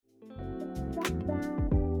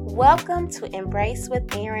Welcome to Embrace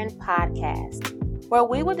with Erin podcast, where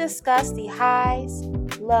we will discuss the highs,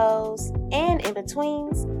 lows, and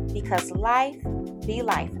in-betweens because life be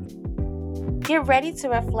life. Get ready to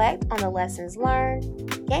reflect on the lessons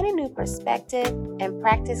learned, gain a new perspective, and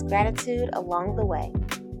practice gratitude along the way.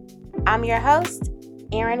 I'm your host,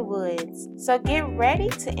 Erin Woods, so get ready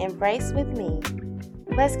to embrace with me.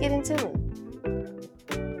 Let's get into it.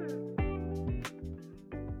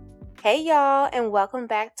 Hey y'all, and welcome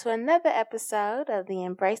back to another episode of the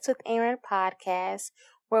Embrace with Erin podcast,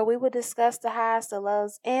 where we will discuss the highs, the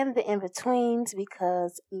lows, and the in-betweens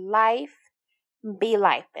because life be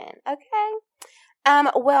lifing, okay?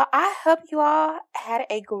 Well, I hope you all had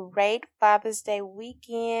a great Father's Day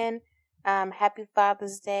weekend. Happy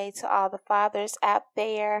Father's Day to all the fathers out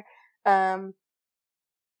there. Father's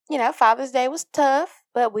Day was tough,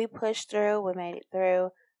 but we pushed through. We made it through.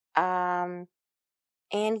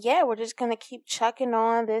 And yeah, we're just going to keep chucking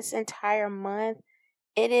on this entire month.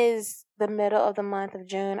 It is the middle of the month of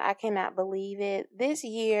June. I cannot believe it. This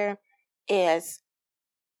year is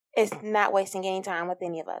not wasting any time with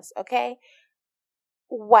any of us, okay?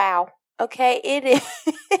 Wow. Okay, it is.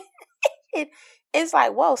 It's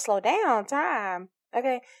like, whoa, slow down, time.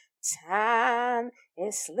 Okay, time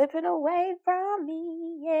is slipping away from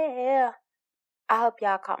me, yeah. I hope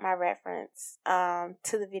y'all caught my reference to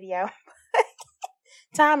the video.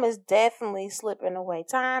 Time is definitely slipping away.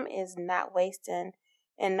 Time is not wasting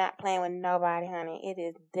and not playing with nobody, honey. It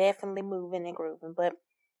is definitely moving and grooving. But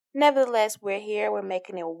nevertheless, we're here. We're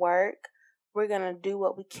making it work. We're going to do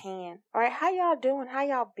what we can. All right, how y'all doing? How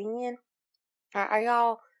y'all been? Are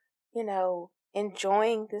y'all,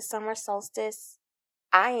 enjoying the summer solstice?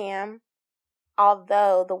 I am.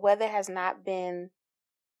 Although the weather has not been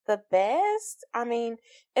the best. I mean,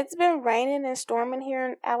 it's been raining and storming here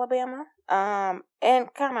in Alabama,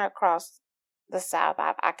 and kind of across the South,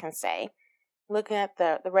 I can say. Looking at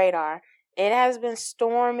the radar, it has been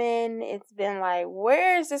storming. It's been like,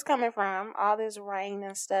 where is this coming from? All this rain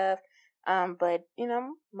and stuff. But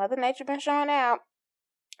Mother Nature been showing out.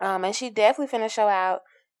 And she definitely finna show out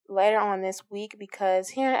later on this week because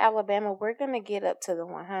here in Alabama, we're gonna get up to the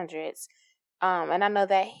 100s. And I know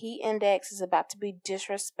that heat index is about to be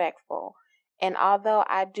disrespectful. And although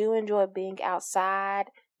I do enjoy being outside,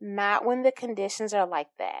 not when the conditions are like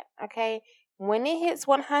that, okay? When it hits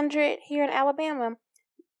 100 here in Alabama,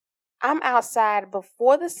 I'm outside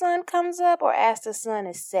before the sun comes up or as the sun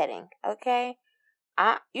is setting, okay?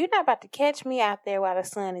 You're not about to catch me out there while the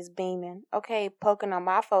sun is beaming, okay, poking on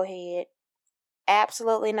my forehead.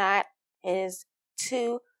 Absolutely not. It is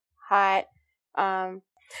too hot.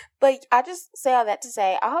 But I just say all that to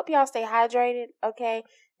say, I hope y'all stay hydrated, okay?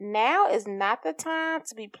 Now is not the time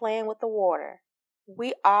to be playing with the water.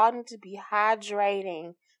 We all need to be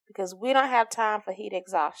hydrating because we don't have time for heat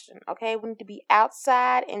exhaustion, okay? We need to be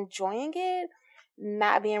outside enjoying it,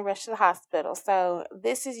 not being rushed to the hospital. So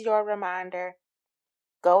this is your reminder.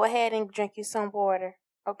 Go ahead and drink you some water,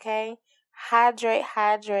 okay? Hydrate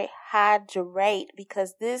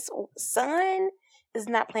because this sun is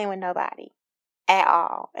not playing with nobody at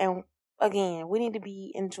all. And again, we need to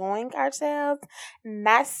be enjoying ourselves,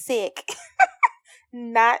 not sick.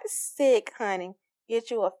 Not sick, honey.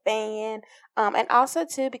 Get you a fan. And also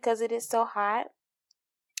too, because it is so hot,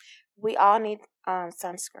 we all need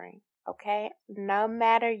sunscreen, okay? No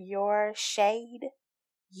matter your shade,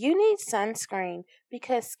 you need sunscreen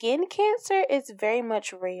because skin cancer is very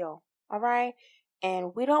much real, all right?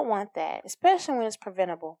 And we don't want that, especially when it's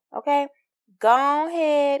preventable, okay? Go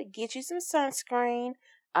ahead, get you some sunscreen.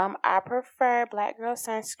 I prefer Black Girl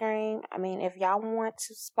Sunscreen. I mean, if y'all want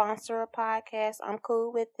to sponsor a podcast, I'm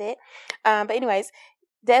cool with it. But anyways,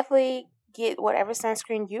 definitely get whatever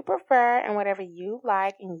sunscreen you prefer and whatever you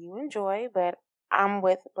like and you enjoy. But I'm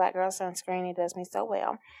with Black Girl Sunscreen. It does me so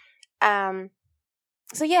well.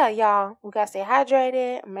 So yeah, y'all, we gotta stay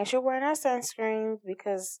hydrated. Make sure we're wearing our sunscreens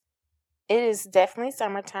because it is definitely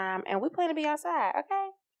summertime and we plan to be outside, okay?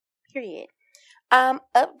 Period.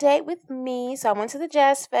 Update with me. So I went to the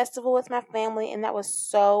jazz festival with my family and that was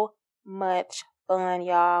so much fun,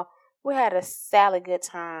 y'all. We had a Sally good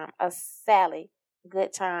time.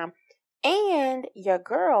 And your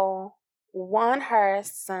girl won her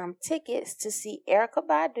some tickets to see Erykah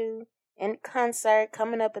Badu in concert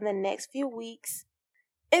coming up in the next few weeks.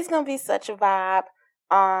 It's going to be such a vibe.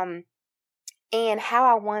 And how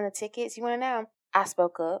I won the tickets, you want to know? I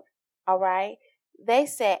spoke up, all right? They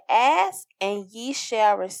said, ask and ye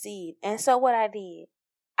shall receive. And so what I did,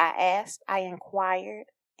 I asked, I inquired,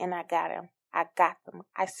 and I got them.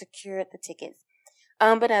 I secured the tickets.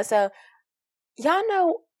 So y'all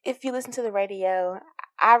know if you listen to the radio,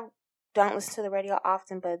 I don't listen to the radio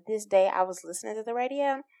often, but this day I was listening to the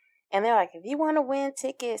radio, and they're like, if you want to win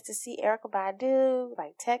tickets to see Erykah Badu,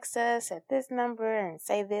 like text us at this number and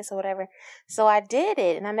say this or whatever. So I did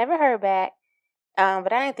it, and I never heard back.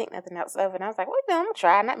 But I didn't think nothing else of it. And I was like, well, I'm gonna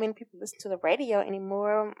try. Not many people listen to the radio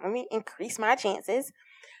anymore. Let me increase my chances.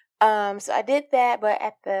 So I did that, but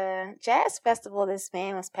at the jazz festival, this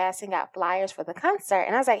man was passing out flyers for the concert,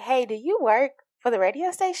 and I was like, "Hey, do you work for the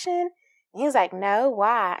radio station?" And he was like, "No,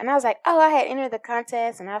 why?" And I was like, "Oh, I had entered the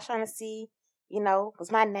contest, and I was trying to see,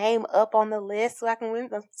 was my name up on the list so I can win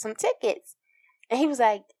some tickets." And he was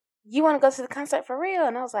like, "You want to go to the concert for real?"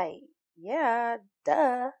 And I was like, "Yeah,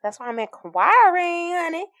 duh. That's why I'm inquiring,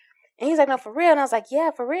 honey." And he was like, "No, for real." And I was like,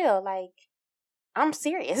 "Yeah, for real. Like, I'm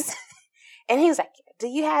serious." And he was like, "Do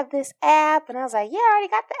you have this app?" And I was like, "Yeah, I already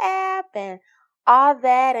got the app and all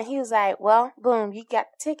that." And he was like, "Well, boom, you got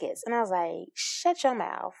the tickets." And I was like, "Shut your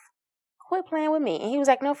mouth. Quit playing with me." And he was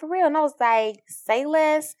like, "No, for real." And I was like, "Say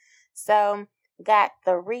less." So got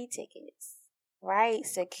 3 tickets, right?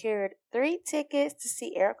 Secured 3 tickets to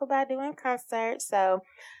see Erykah Badu in concert. So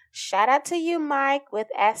shout out to you, Mike, with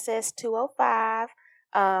Access 205.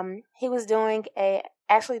 He was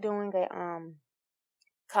actually doing a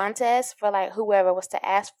contest for like whoever was to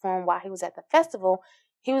ask for him while he was at the festival.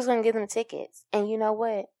 He was gonna give them tickets, and you know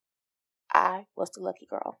what? I was the lucky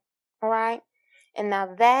girl. All right, and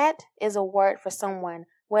now that is a word for someone.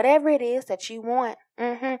 Whatever it is that you want,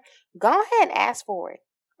 go ahead and ask for it.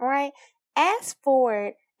 All right, ask for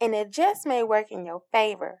it, and it just may work in your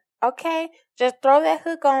favor. Okay, just throw that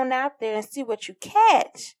hook on out there and see what you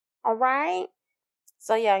catch. All right.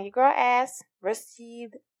 So yeah, your girl asked,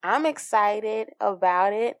 received. I'm excited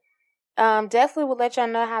about it. Definitely will let y'all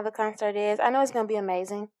know how the concert is. I know it's gonna be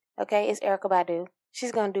amazing. Okay, it's Erykah Badu.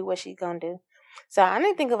 She's gonna do what she's gonna do. So I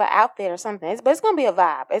didn't think of an outfit or something, but it's gonna be a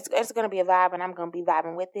vibe. It's gonna be a vibe, and I'm gonna be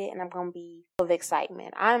vibing with it, and I'm gonna be full of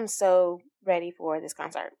excitement. I'm so ready for this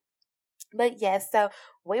concert. But yes, so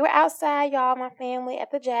we were outside, y'all, my family,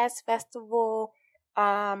 at the jazz festival.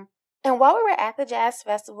 And while we were at the jazz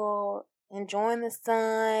festival, enjoying the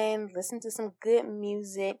sun, listening to some good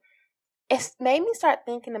music, it's made me start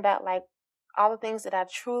thinking about like all the things that I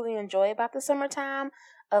truly enjoy about the summertime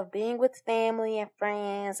of being with family and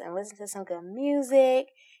friends and listening to some good music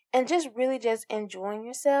and just really just enjoying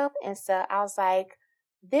yourself. And so I was like,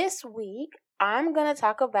 this week I'm going to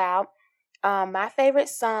talk about my favorite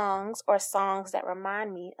songs or songs that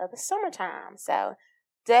remind me of the summertime. So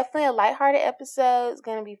definitely a lighthearted episode. It's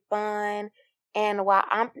going to be fun. And while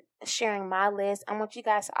I'm sharing my list, I want you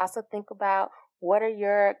guys to also think about what are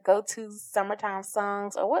your go-to summertime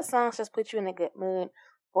songs or what songs just put you in a good mood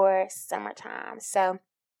for summertime. So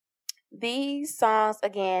these songs,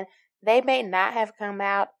 again, they may not have come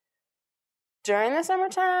out during the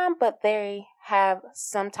summertime, but they have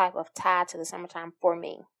some type of tie to the summertime for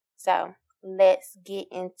me. So let's get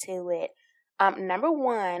into it. Number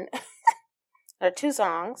one, there are 2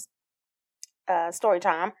 songs, story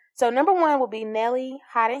time. So number 1 will be Nelly,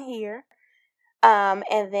 Hot in Here.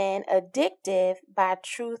 And then Addictive by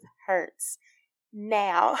Truth Hurts.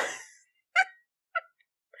 Now,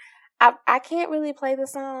 I can't really play the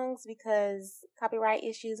songs because copyright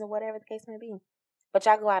issues or whatever the case may be. But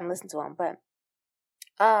y'all go out and listen to them. But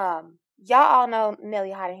y'all all know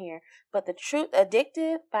Nelly Hot in Here. But the Truth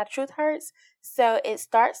Addictive by Truth Hurts. So it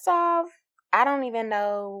starts off, I don't even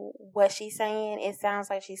know what she's saying. It sounds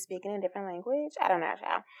like she's speaking a different language. I don't know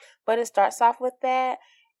how. But it starts off with that.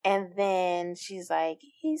 And then she's like,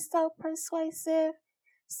 he's so persuasive.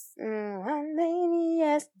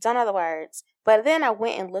 Yes. Don't know the words. But then I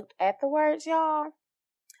went and looked at the words, y'all.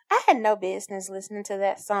 I had no business listening to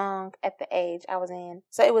that song at the age I was in.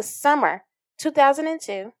 So it was summer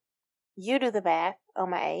 2002. You do the math on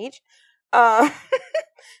my age.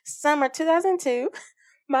 Summer 2002.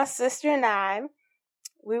 My sister and I,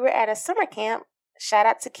 we were at a summer camp. Shout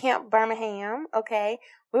out to Camp Birmingham, okay?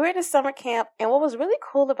 We were at a summer camp, and what was really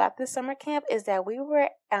cool about this summer camp is that we were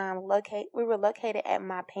located at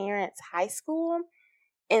my parents' high school,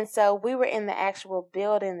 and so we were in the actual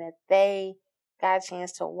building that they got a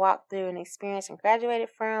chance to walk through and experience and graduated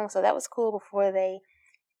from. So that was cool. Before they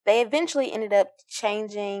eventually ended up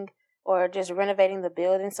changing or just renovating the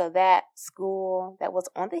building. So that school that was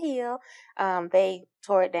on the hill, they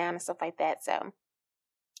tore it down and stuff like that. So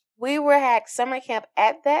we had summer camp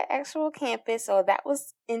at that actual campus, so that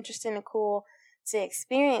was interesting and cool to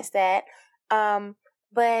experience that.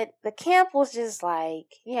 But the camp was just like,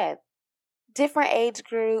 different age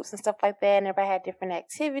groups and stuff like that, and everybody had different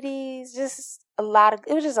activities. It was just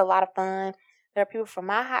a lot of fun. There are people from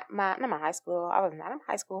not my high school. I was not in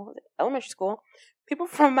high school. I was in elementary school. People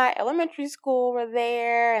from my elementary school were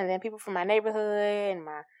there, and then people from my neighborhood and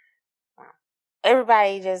my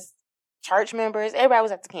everybody, just church members. Everybody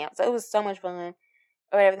was at the camp, so it was so much fun,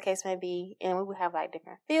 or whatever the case may be. And we would have like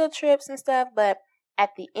different field trips and stuff. But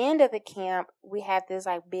at the end of the camp, we had this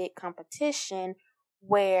like big competition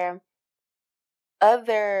where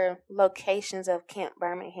other locations of Camp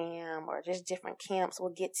Birmingham or just different camps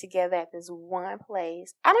will get together at this one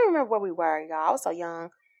place. I don't remember where we were, y'all. I was so young.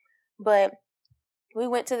 But we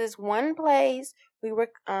went to this one place. We were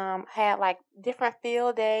had like different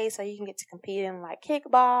field days, so you can get to compete in like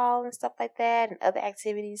kickball and stuff like that and other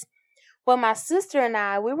activities. Well, my sister and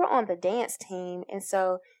I, we were on the dance team, and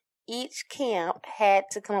so each camp had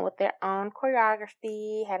to come up with their own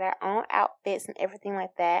choreography, had our own outfits and everything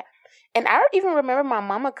like that. And I even remember my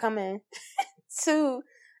mama coming to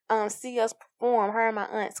see us perform. Her and my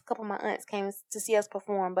aunts, a couple of my aunts came to see us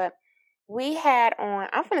perform. But we had on,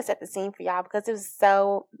 I'm going to set the scene for y'all because it was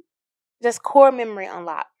so, just core memory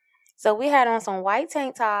unlocked. So we had on some white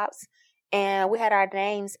tank tops and we had our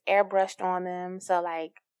names airbrushed on them. So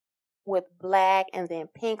like with black and then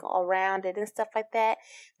pink all around it and stuff like that.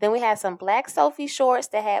 Then we had some black Sophie shorts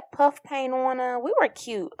that had puff paint on them. We were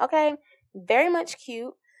cute, okay? Very much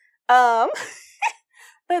cute. But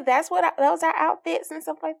those are outfits and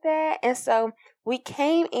stuff like that. And so we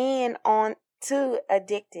came in on to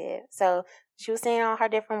Addicted. So she was saying all her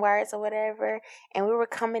different words or whatever, and we were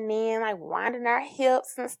coming in like winding our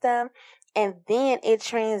hips and stuff. And then it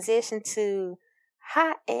transitioned to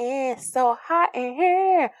hot and so hot in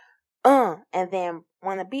here. And then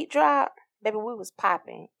when the beat dropped, baby, we was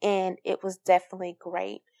popping, and it was definitely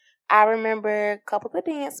great. I remember a couple of the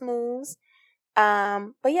dance moves.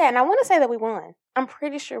 But yeah, and I want to say that we won. I'm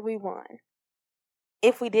pretty sure we won.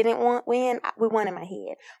 If we didn't win, we won in my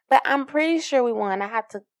head. But I'm pretty sure we won. I had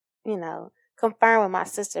to, confirm with my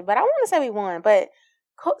sister. But I want to say we won. But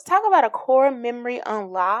talk about a core memory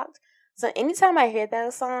unlocked. So anytime I hear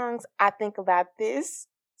those songs, I think about this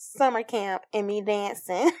summer camp and me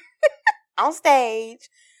dancing on stage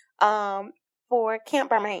for Camp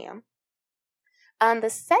Birmingham. The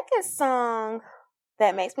second song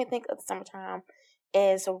that makes me think of the summertime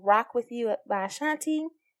is Rock With You by Ashanti.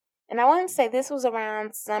 And I want to say this was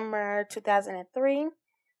around summer 2003.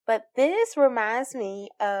 But this reminds me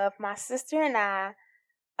of my sister and I,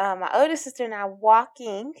 my older sister and I,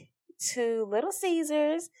 walking to Little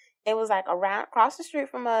Caesars. It was like across the street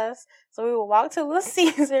from us. So we would walk to Little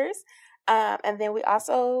Caesars. And then we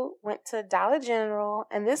also went to Dollar General.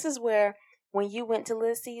 And this is where when you went to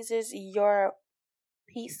Little Caesars, your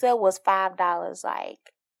pizza was $5, like,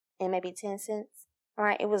 and maybe 10 cents.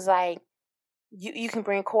 Right? It was like you can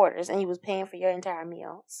bring quarters and you was paying for your entire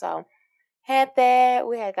meal. So had that.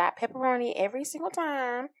 We had got pepperoni every single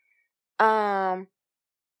time.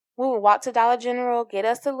 We would walk to Dollar General, get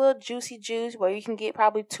us the little juicy juice where you can get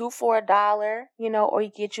probably 2 for $1, or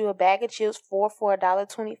you get you a bag of chips for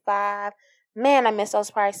 $1.25. Man, I miss those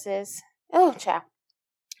prices. Oh, child.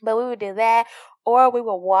 But we would do that. Or we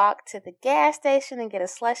would walk to the gas station and get a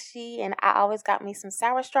slushie. And I always got me some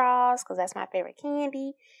sour straws because that's my favorite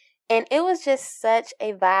candy. And it was just such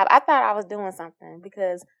a vibe. I thought I was doing something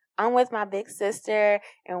because I'm with my big sister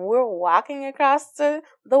and we're walking across the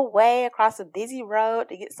way, across a busy road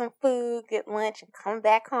to get some food, get lunch, and come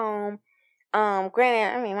back home.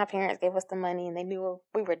 Granted, my parents gave us the money and they knew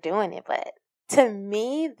we were doing it. But to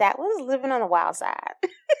me, that was living on the wild side.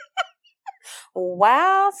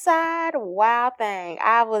 Wild side, wild thing.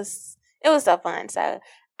 It was so fun. So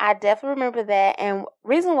I definitely remember that. And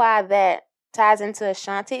reason why that ties into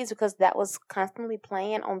Ashanti is because that was constantly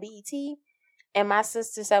playing on BET. And my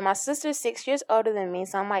sister's 6 years older than me,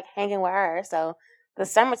 so I'm like hanging with her. So the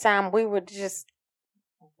summertime we were just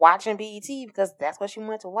watching BET because that's what she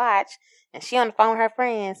wanted to watch. And she on the phone with her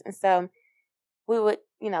friends. And so we would,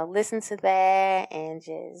 listen to that, and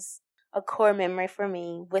just a core memory for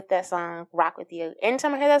me with that song, Rock With You.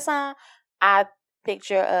 Anytime I hear that song, I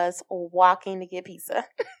picture us walking to get pizza.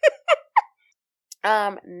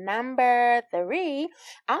 Number 3,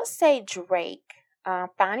 I'll say Drake,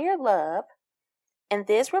 Find Your Love. And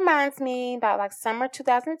this reminds me about like summer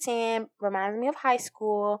 2010, reminds me of high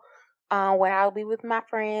school, when I would be with my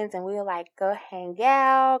friends and we would like go hang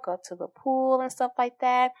out, go to the pool and stuff like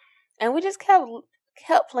that. And we just kept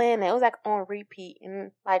playing it. It was like on repeat.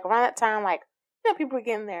 And like around that time, like, people were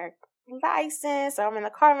getting their license, or I'm in the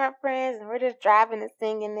car with my friends and we're just driving and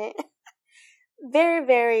singing it. Very,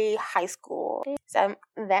 very high school. So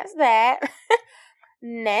that's that.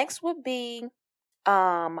 Next would be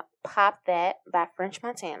Pop That by French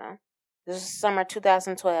Montana. This is summer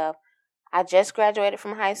 2012. I just graduated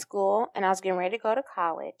from high school and I was getting ready to go to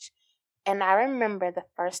college. And I remember the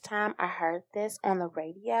first time I heard this on the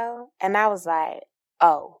radio, and I was like,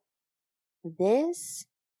 oh, this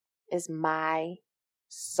is my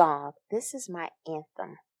song. This is my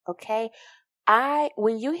anthem. Okay?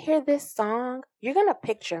 When you hear this song, you're going to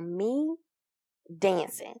picture me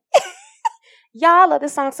dancing. Y'all love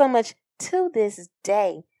this song so much to this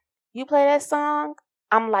day. You play that song,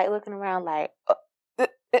 I'm like looking around like,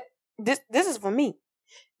 this is for me.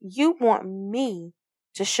 You want me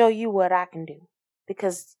to show you what I can do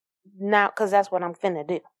because that's what I'm finna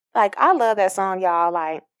do. Like, I love that song, y'all.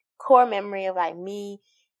 Like, core memory of like me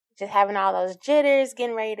just having all those jitters,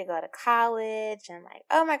 getting ready to go to college, and like,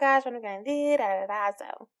 oh my gosh, what am I gonna do? Da, da, da.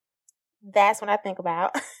 So that's what I think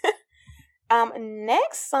about.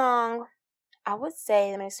 Next song I would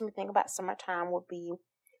say that makes me think about summertime would be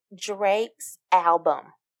Drake's album,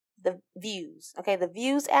 The Views. Okay, The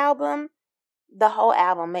Views album. The whole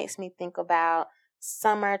album makes me think about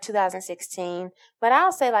summer 2016. But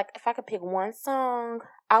I'll say, like, if I could pick one song,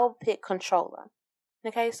 I would pick Controller.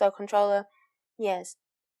 Okay, so Controller, yes,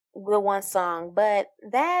 the one song. But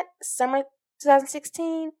that summer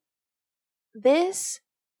 2016, this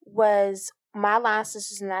was my line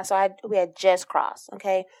sisters and I. So we had just crossed.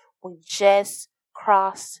 Okay, we just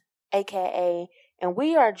crossed, aka, and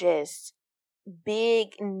we are just big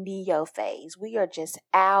Neo phase. We are just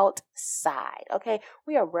outside, okay?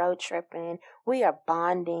 We are road tripping. We are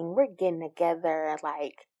bonding. We're getting together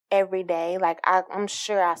like every day. Like I'm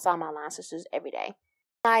sure I saw my line sisters every day.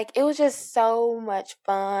 Like it was just so much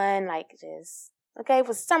fun. Like just okay, it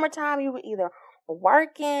was summertime. You were either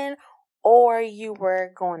working or you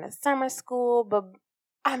were going to summer school, but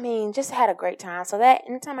I mean, just had a great time. So that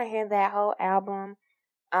anytime I hear that whole album,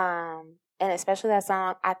 and especially that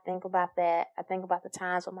song, I think about that. I think about the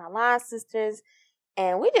times with my line sisters,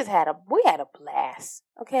 and we had a blast.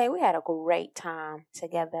 Okay, we had a great time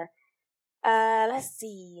together. Let's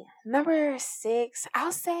see. Number 6,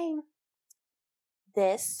 I'll say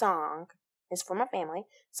this song is for my family.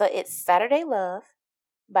 So it's Saturday Love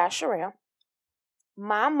by Sherelle.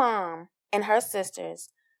 My mom and her sisters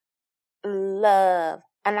love,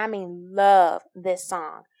 and I mean love, this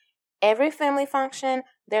song. Every family function,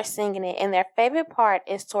 they're singing it, and their favorite part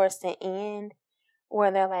is towards the end, where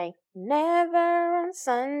they're like, "Never on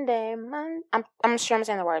Sunday, Monday." I'm sure I'm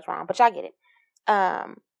saying the words wrong, but y'all get it.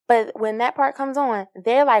 But when that part comes on,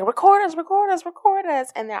 they're like, "Record us, record us, record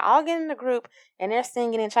us," and they're all getting in a group and they're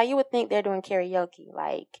singing. And you would think they're doing karaoke,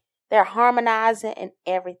 like they're harmonizing and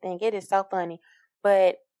everything. It is so funny,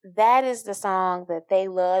 but that is the song that they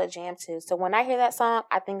love to jam to. So when I hear that song,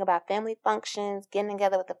 I think about family functions, getting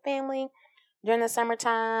together with the family during the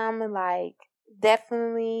summertime. Like,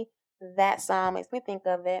 definitely that song makes me think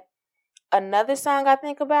of it. Another song I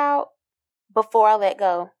think about, Before I Let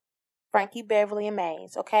Go, Frankie Beverly and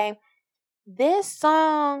Maze, okay? This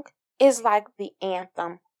song is like the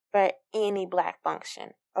anthem for any black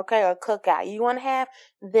function, okay, or cookout you want to have.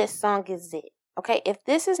 This song is it, okay? If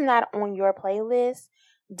this is not on your playlist,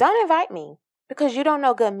 don't invite me because you don't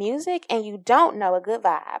know good music and you don't know a good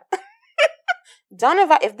vibe. Don't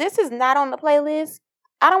invite. If this is not on the playlist,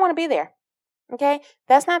 I don't want to be there. Okay?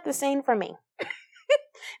 That's not the scene for me.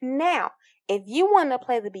 Now, if you want to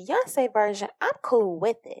play the Beyonce version, I'm cool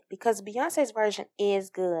with it because Beyonce's version is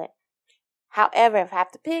good. However, if I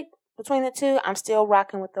have to pick between the two, I'm still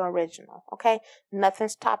rocking with the original. Okay?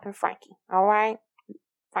 Nothing's topping Frankie. All right?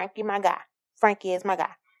 Frankie, my guy. Frankie is my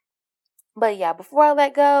guy. But yeah, Before I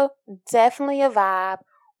Let Go, definitely a vibe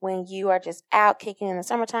when you are just out kicking in the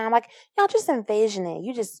summertime. Like, y'all just envision it.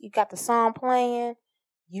 You got the song playing.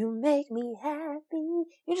 You make me happy.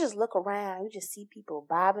 You just look around. You just see people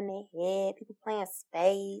bobbing their head, people playing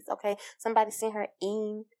spades. Okay, somebody sitting here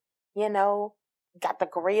eating, got the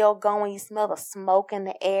grill going. You smell the smoke in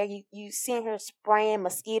the air. You sitting here spraying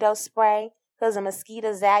mosquito spray because the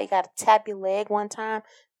mosquitoes out. You got to tap your leg one time.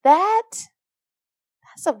 That's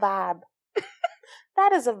a vibe.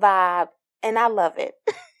 That is a vibe, and I love it.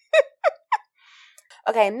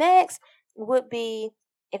 Okay, next would be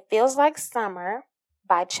It Feels Like Summer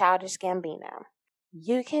by Childish Gambino.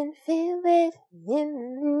 You can feel it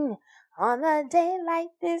on a day like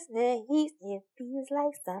this. The heat, it feels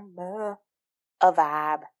like summer. A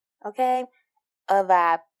vibe, okay? A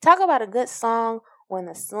vibe. Talk about a good song when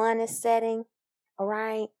the sun is setting, all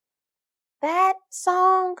right? That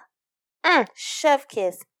song, chef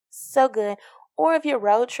kiss, so good. Or if you're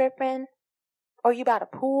road tripping or you about a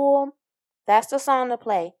pool, that's the song to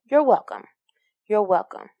play. You're welcome. You're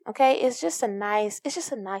welcome. Okay? It's just a nice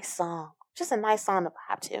song. Just a nice song to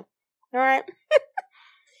vibe to. All right?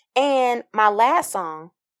 And my last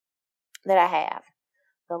song that I have.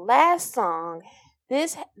 The last song,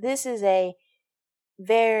 this is a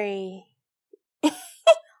very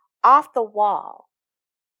off the wall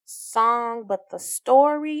song, but the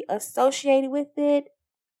story associated with it,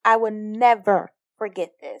 I would never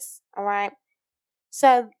forget this. All right.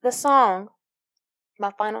 So the song,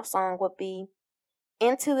 my final song would be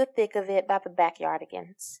Into the Thick of It by the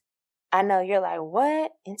Backyardigans. I know you're like,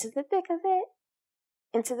 what? Into the Thick of It?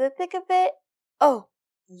 Into the Thick of It? Oh,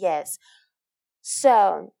 yes.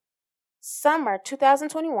 So, summer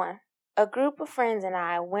 2021, a group of friends and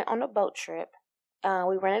I went on a boat trip.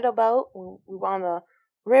 We rented a boat. We were on the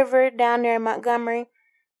river down there in Montgomery.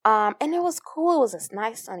 And it was cool. It was a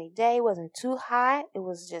nice sunny day. It wasn't too hot. It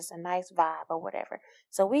was just a nice vibe or whatever.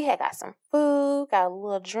 So we had got some food, got a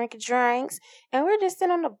little drinks, and we were just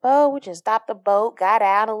sitting on the boat. We just stopped the boat, got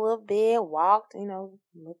out a little bit, walked,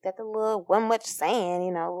 looked at the little, wasn't much sand,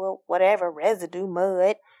 little whatever, residue,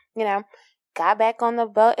 mud, got back on the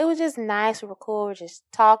boat. It was just nice. We were cool. We were just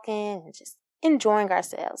talking and just enjoying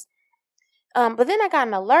ourselves. But then I got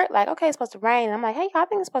an alert like, okay, it's supposed to rain. And I'm like, hey, y'all, I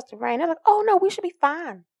think it's supposed to rain. They're like, oh, no, we should be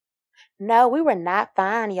fine. No, we were not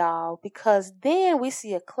fine, y'all, because then we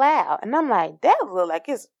see a cloud. And I'm like, that look like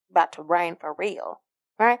it's about to rain for real,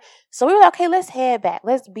 right? So we were like, okay, let's head back.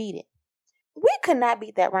 Let's beat it. We could not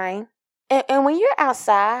beat that rain. And when you're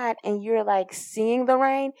outside and you're like seeing the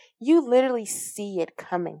rain, you literally see it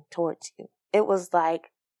coming towards you. It was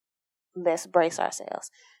like, let's brace ourselves.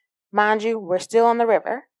 Mind you, we're still on the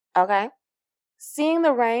river, okay? Seeing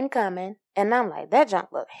the rain coming, and I'm like, that junk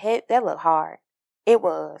looked hard. It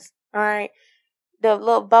was. All right. The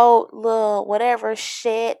little boat, little whatever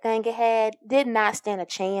shed thing it had, did not stand a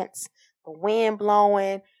chance. The wind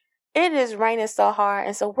blowing. It is raining so hard.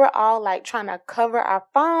 And so we're all like trying to cover our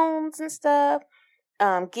phones and stuff.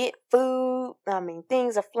 Get food.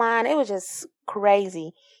 Things are flying. It was just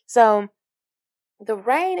crazy. So the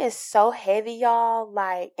rain is so heavy, y'all,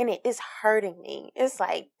 and it is hurting me. It's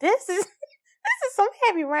like, this is some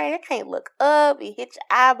heavy rain. I can't look up. It hit your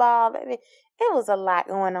eyeball, baby. It was a lot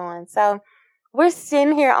going on. So we're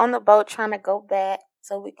sitting here on the boat trying to go back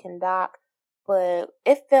so we can dock. But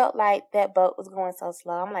it felt like that boat was going so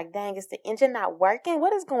slow. I'm like, dang, is the engine not working?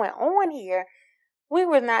 What is going on here? We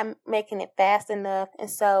were not making it fast enough.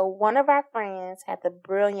 And so one of our friends had the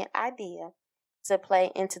brilliant idea to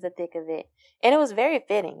play Into the Thick of It. And it was very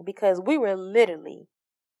fitting because we were literally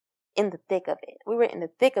in the thick of it. We were in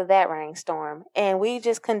the thick of that rainstorm, and we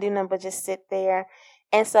just couldn't do nothing but just sit there.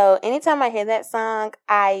 And so anytime I hear that song,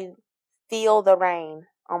 I feel the rain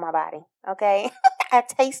on my body, okay? I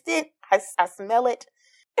taste it. I smell it.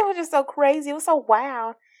 It was just so crazy. It was so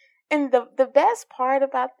wild. And the best part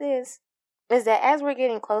about this is that as we're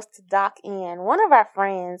getting close to dock in, one of our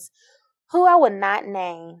friends, who I would not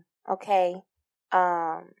name, okay,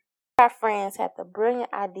 our friends had the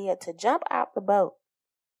brilliant idea to jump out the boat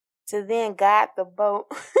to then guide the boat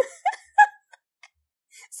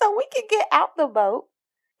so we could get out the boat.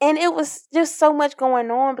 And it was just so much going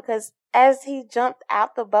on because as he jumped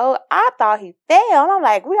out the boat, I thought he fell. And I'm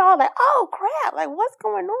like, we all like, oh crap, like what's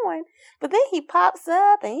going on? But then he pops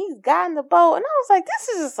up and he's guiding the boat. And I was like, this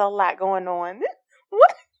is just a lot going on.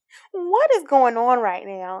 What is going on right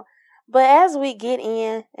now? But as we get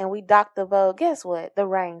in and we dock the boat, guess what? The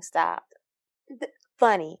rain stopped.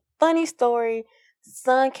 Funny story. The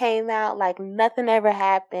sun came out like nothing ever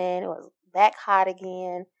happened. It was back hot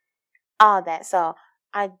again. All that. So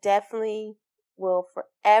I definitely will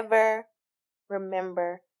forever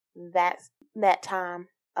remember that time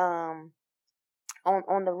on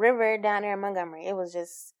the river down there in Montgomery. It was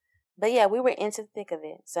just, but yeah, we were into the thick of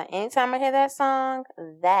it. So anytime I hear that song,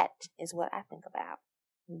 that is what I think about.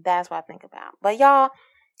 That's what I think about. But y'all,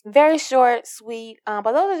 very short, sweet.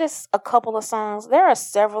 But those are just a couple of songs. There are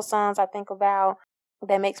several songs I think about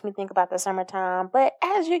that makes me think about the summertime. But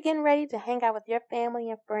as you're getting ready to hang out with your family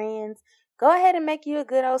and friends, go ahead and make you a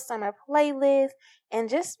good old summer playlist and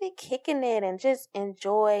just be kicking it and just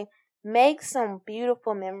enjoy. Make some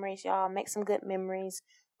beautiful memories, y'all. Make some good memories.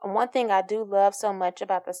 And one thing I do love so much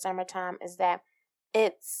about the summertime is that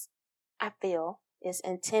I feel, is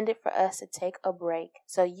intended for us to take a break.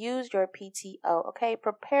 So use your PTO, okay?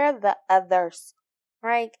 Prepare the others,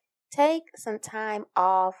 right? Take some time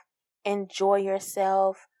off. Enjoy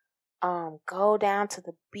yourself. Go down to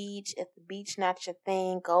the beach. If the beach not your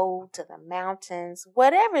thing, go to the mountains.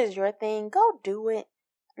 Whatever is your thing, go do it.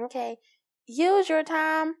 Okay? Use your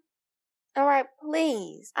time. All right,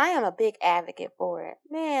 please. I am a big advocate for it.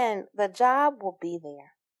 Man, the job will be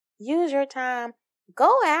there. Use your time.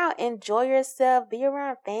 Go out, enjoy yourself, be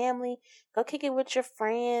around family, go kick it with your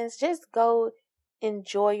friends. Just go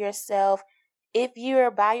enjoy yourself. If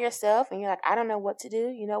you're by yourself and you're like, I don't know what to do,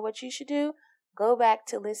 you know what you should do? Go back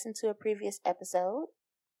to listen to a previous episode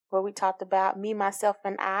where we talked about me, myself,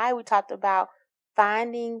 and I. We talked about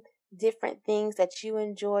finding different things that you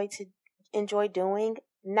enjoy doing.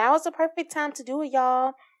 Now is the perfect time to do it,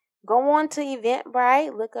 y'all. Go on to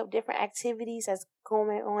Eventbrite, look up different activities that's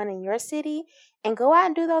going on in your city, and go out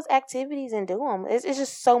and do those activities and do them. It's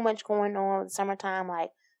just so much going on in the summertime.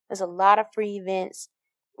 Like, there's a lot of free events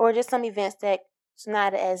or just some events that's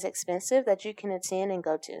not as expensive that you can attend and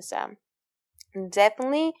go to. So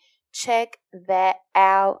definitely check that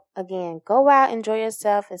out. Again, go out, enjoy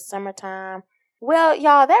yourself. It's summertime. Well,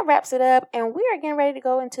 y'all, that wraps it up, and we are getting ready to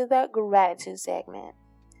go into the gratitude segment.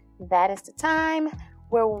 That is the time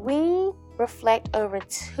where we reflect over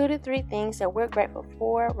 2 to 3 things that we're grateful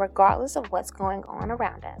for, regardless of what's going on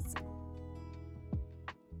around us.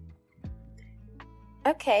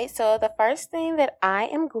 Okay, so the first thing that I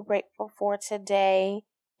am grateful for today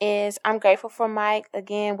is I'm grateful for Mike,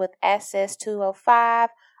 again, with Access 205.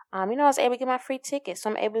 I was able to get my free ticket, so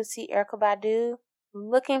I'm able to see Erykah Badu.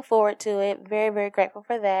 Looking forward to it. Very, very grateful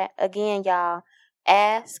for that. Again, y'all,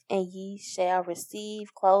 ask and ye shall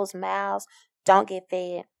receive. Closed mouths don't get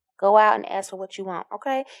fed. Go out and ask for what you want,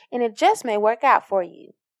 okay? And it just may work out for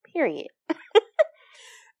you. Period.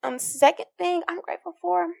 Second thing I'm grateful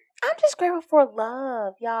for, I'm just grateful for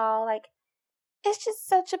love, y'all. Like, it's just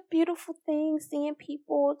such a beautiful thing seeing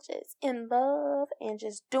people just in love and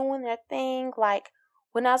just doing their thing. Like,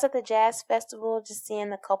 when I was at the jazz festival, just seeing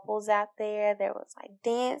the couples out there, there was like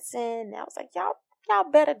dancing. And I was like, y'all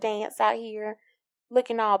better dance out here,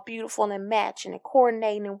 looking all beautiful and matching and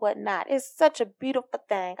coordinating and whatnot. It's such a beautiful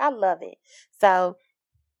thing. I love it. So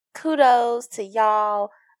kudos to y'all.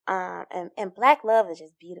 And Black love is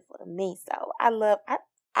just beautiful to me. So I love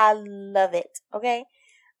it. Okay.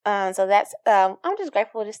 So that's, I'm just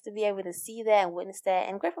grateful just to be able to see that and witness that,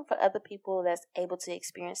 and grateful for other people that's able to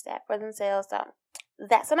experience that for themselves. So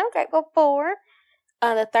that's what I'm grateful for.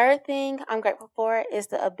 The third thing I'm grateful for is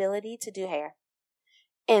the ability to do hair,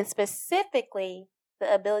 and specifically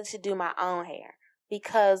the ability to do my own hair,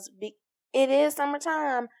 because it is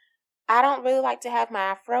summertime. I don't really like to have my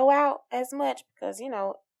afro out as much because,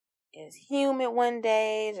 it's humid one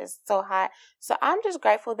day, it's just so hot. So I'm just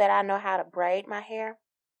grateful that I know how to braid my hair.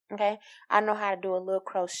 Okay, I know how to do a little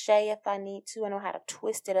crochet if I need to. I know how to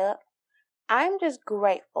twist it up. I'm just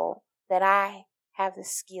grateful that I have the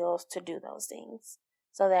skills to do those things.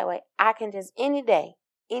 So that way I can just any day,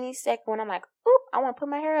 any second when I'm like, oop, I want to put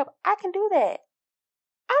my hair up, I can do that.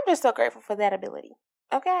 I'm just so grateful for that ability.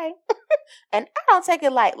 Okay? And I don't take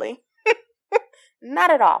it lightly.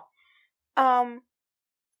 Not at all.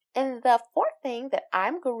 And the fourth thing that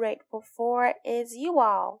I'm grateful for is you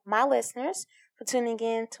all, my listeners, for tuning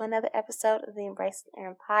in to another episode of the Embrace with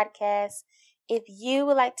Erin podcast. If you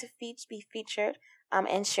would like to be featured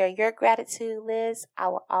and share your gratitude list, I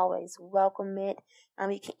will always welcome it.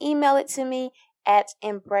 You can email it to me at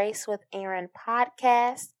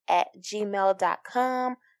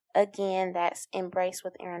embracewitherinpodcast@gmail.com. Again, that's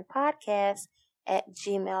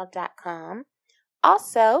embracewitherinpodcast@gmail.com.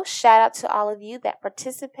 Also, shout out to all of you that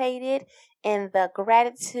participated in the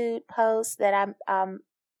gratitude post that I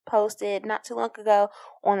posted not too long ago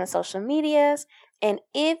on the social medias. And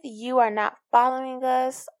if you are not following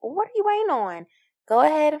us, what are you waiting on? Go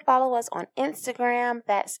ahead and follow us on Instagram.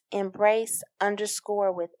 That's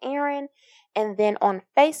embrace_with_Erin. And then on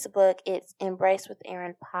Facebook, it's Embrace with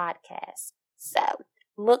Erin Podcast. So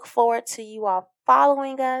look forward to you all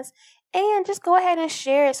following us. And just go ahead and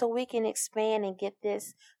share it so we can expand and get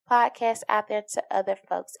this podcast out there to other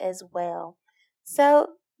folks as well.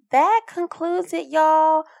 So that concludes it,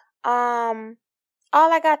 y'all. All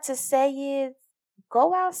I got to say is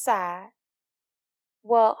go outside.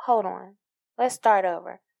 Well, hold on. Let's start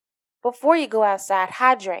over. Before you go outside,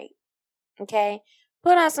 hydrate. Okay?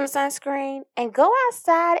 Put on some sunscreen and go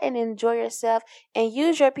outside and enjoy yourself and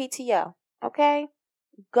use your PTO. Okay?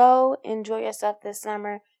 Go enjoy yourself this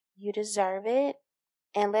summer. You deserve it.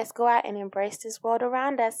 And let's go out and embrace this world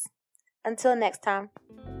around us. Until next time.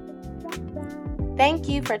 Thank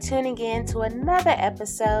you for tuning in to another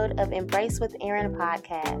episode of Embrace with Erin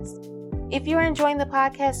podcast. If you're enjoying the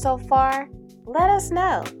podcast so far, let us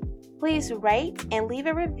know. Please rate and leave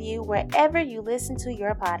a review wherever you listen to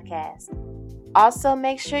your podcast. Also,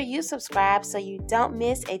 make sure you subscribe so you don't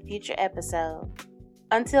miss a future episode.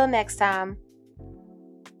 Until next time.